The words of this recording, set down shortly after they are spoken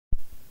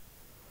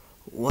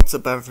What's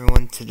up,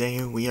 everyone?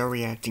 Today we are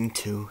reacting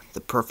to The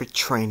Perfect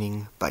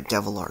Training by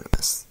Devil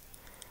Artemis.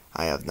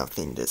 I have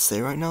nothing to say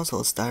right now, so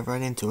let's dive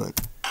right into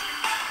it.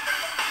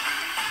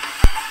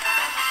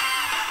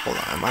 Hold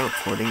on, am I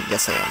recording?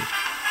 Yes, I am.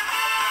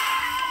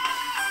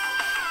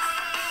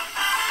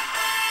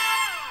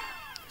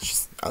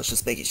 I was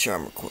just making sure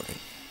I'm recording.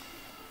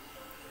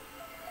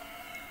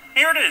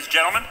 Here it is,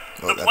 gentlemen.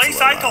 The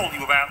place I told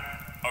you about.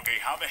 Okay,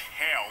 how the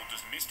hell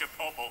does Mr.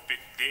 Popo fit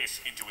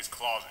this into his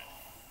closet?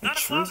 Not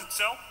a closet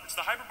cell, it's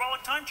the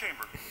hyperbolic time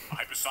chamber. A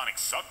hypersonic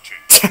suck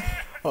chamber.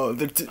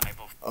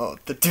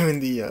 They're doing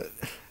the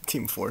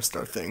Team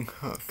 4-star thing.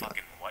 Oh,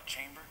 fucking what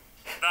chamber?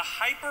 The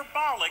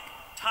hyperbolic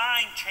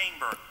time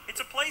chamber.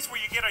 It's a place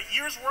where you get a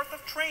year's worth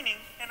of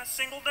training in a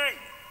single day.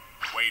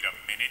 Wait a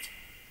minute.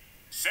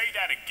 Say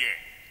that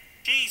again.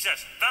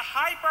 Jesus, the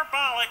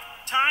hyperbolic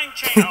time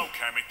chamber. Oh,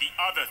 Kermit, the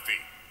other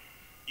thing.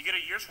 You get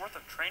a year's worth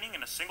of training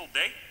in a single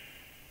day?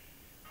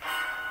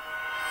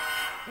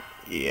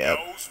 Yep.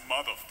 Those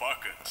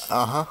motherfuckers.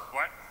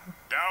 What?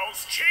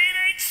 Those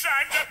cheating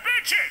sons of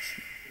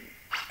bitches!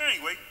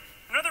 Anyway,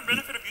 another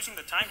benefit of using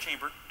the time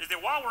chamber is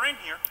that while we're in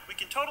here, we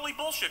can totally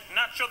bullshit and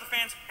not show the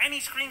fans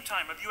any screen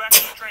time of you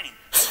actually training.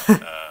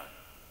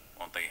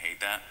 Won't they hate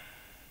that?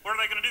 What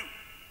are they gonna do?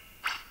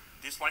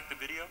 Dislike the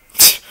video?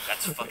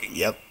 That's fucking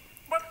Yep.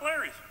 But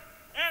hilarious.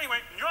 Anyway,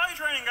 enjoy your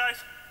training, guys.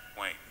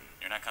 Wait,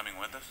 you're not coming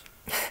with us?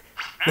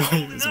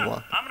 Absolutely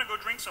not. I'm gonna go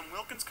drink some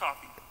Wilkins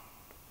coffee.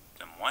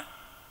 Some what?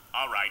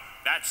 Alright,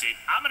 that's it.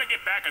 I'm gonna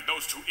get back at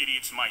those two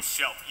idiots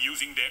myself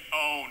using their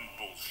own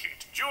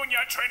bullshit. Junior,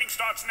 training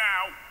starts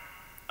now.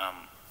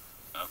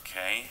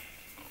 Okay.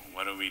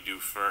 What do we do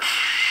first?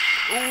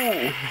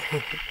 Ooh.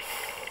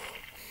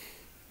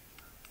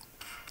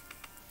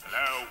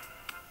 Hello?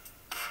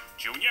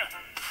 Junior?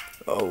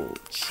 Oh,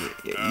 shit.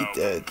 Yeah, you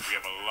dead. We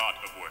have a lot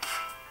of work.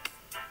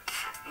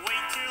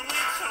 Wait till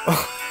it's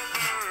over.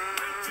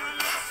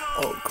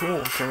 Oh,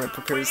 cool. Kermit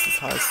prepares his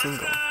high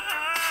single.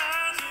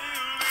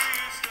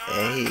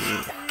 Hey.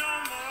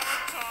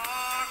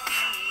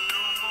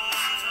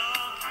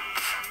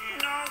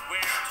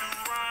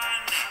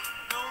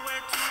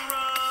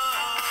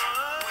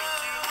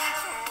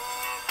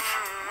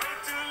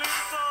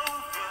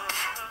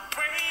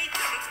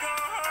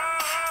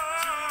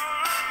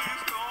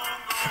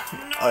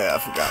 Oh yeah, I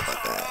forgot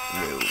about that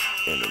new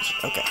image.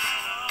 Okay.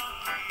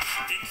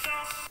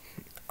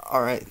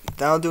 Alright,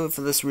 that'll do it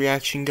for this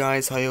reaction,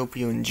 guys. I hope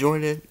you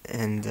enjoyed it,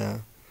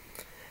 and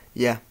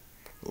yeah,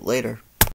 later.